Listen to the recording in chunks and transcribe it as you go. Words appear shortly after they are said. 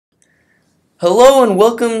Hello and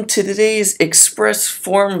welcome to today's Express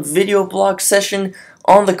form video blog session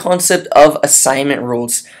on the concept of assignment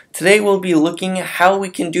rules. Today we'll be looking at how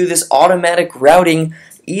we can do this automatic routing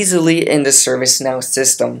easily in the ServiceNow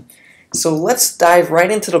system. So let's dive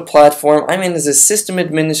right into the platform. I'm in as a system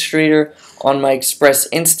administrator on my Express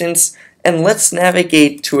instance, and let's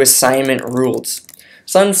navigate to assignment rules.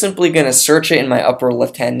 So I'm simply going to search it in my upper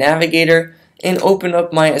left hand navigator and open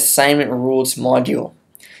up my assignment rules module.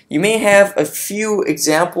 You may have a few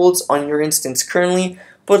examples on your instance currently,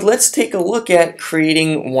 but let's take a look at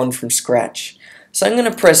creating one from scratch. So I'm going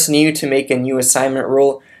to press new to make a new assignment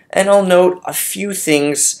rule, and I'll note a few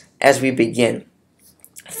things as we begin.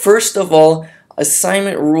 First of all,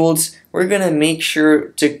 assignment rules, we're going to make sure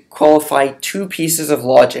to qualify two pieces of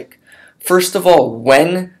logic. First of all,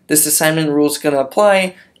 when this assignment rule is going to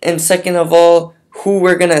apply, and second of all, who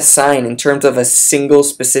we're going to assign in terms of a single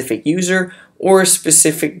specific user or a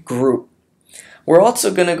specific group. We're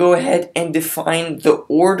also going to go ahead and define the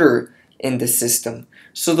order in the system.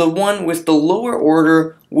 So the one with the lower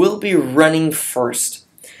order will be running first.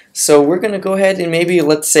 So we're going to go ahead and maybe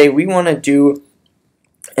let's say we want to do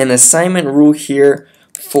an assignment rule here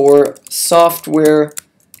for software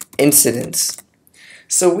incidents.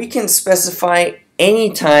 So we can specify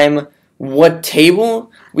anytime what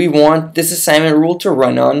table we want this assignment rule to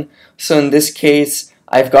run on. So in this case,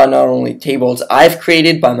 I've got not only tables I've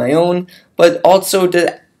created by my own, but also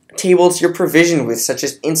the tables you're provisioned with, such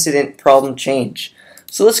as incident, problem, change.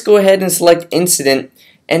 So let's go ahead and select incident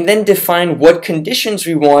and then define what conditions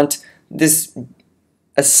we want this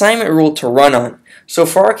assignment rule to run on. So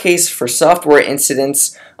for our case, for software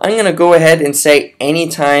incidents, I'm going to go ahead and say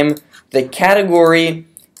anytime the category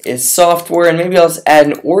is software, and maybe I'll just add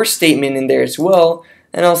an OR statement in there as well,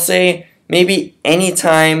 and I'll say maybe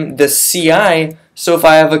anytime the CI, so if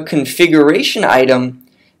I have a configuration item,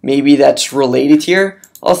 maybe that's related here,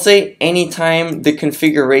 I'll say anytime the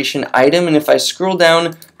configuration item, and if I scroll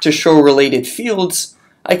down to show related fields,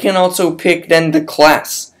 I can also pick then the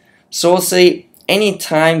class. So I'll say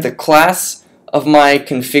anytime the class of my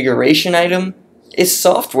configuration item is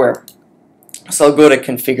software. So I'll go to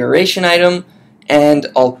configuration item and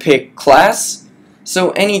I'll pick class.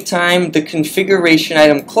 So anytime the configuration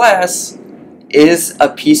item class is a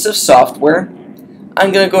piece of software,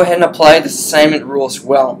 I'm going to go ahead and apply this assignment rule as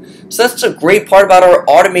well. So that's a great part about our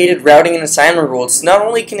automated routing and assignment rules. Not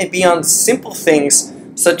only can it be on simple things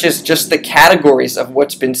such as just the categories of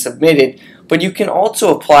what's been submitted, but you can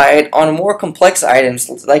also apply it on more complex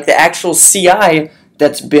items like the actual CI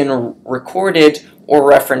that's been recorded or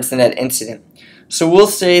referenced in that incident. So we'll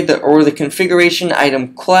say that or the configuration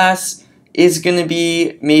item class is going to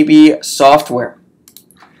be maybe software.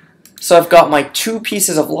 So I've got my two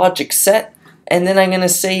pieces of logic set, and then I'm going to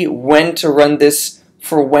say when to run this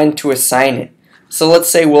for when to assign it. So let's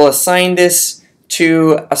say we'll assign this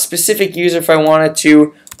to a specific user if I wanted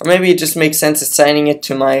to, or maybe it just makes sense assigning it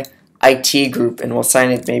to my IT group, and we'll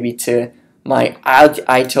assign it maybe to my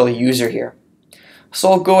ITIL user here.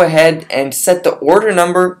 So I'll go ahead and set the order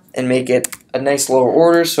number and make it a nice lower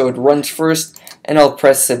order so it runs first, and I'll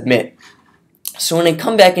press submit. So when I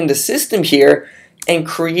come back into system here and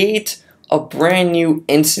create a brand new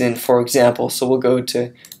incident, for example, so we'll go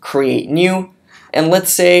to create new, and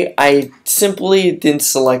let's say I simply didn't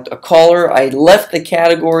select a caller, I left the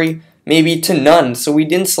category maybe to none, so we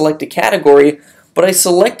didn't select a category, but I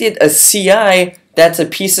selected a CI that's a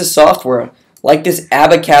piece of software, like this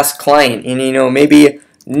Abacus client, and maybe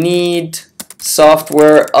need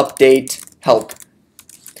software update help.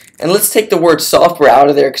 And let's take the word software out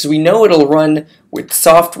of there because we know it'll run with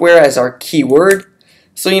software as our keyword.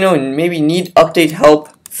 So maybe need update help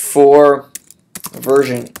for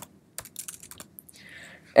version.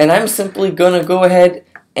 And I'm simply going to go ahead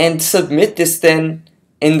and submit this then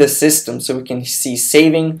in the system. So we can see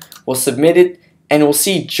saving, we'll submit it, and we'll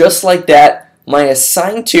see just like that, my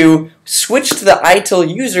assigned to switched to the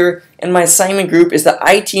ITIL user, and my assignment group is the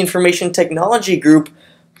IT Information Technology group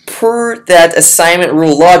per that assignment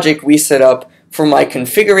rule logic we set up for my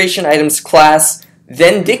configuration items class,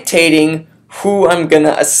 then dictating who I'm going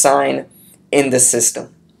to assign in the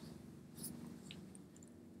system.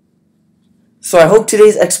 So I hope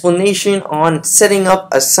today's explanation on setting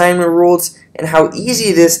up assignment rules and how easy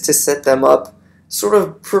it is to set them up sort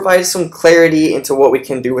of provides some clarity into what we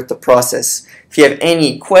can do with the process. If you have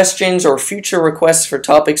any questions or future requests for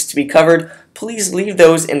topics to be covered, please leave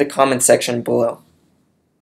those in the comment section below.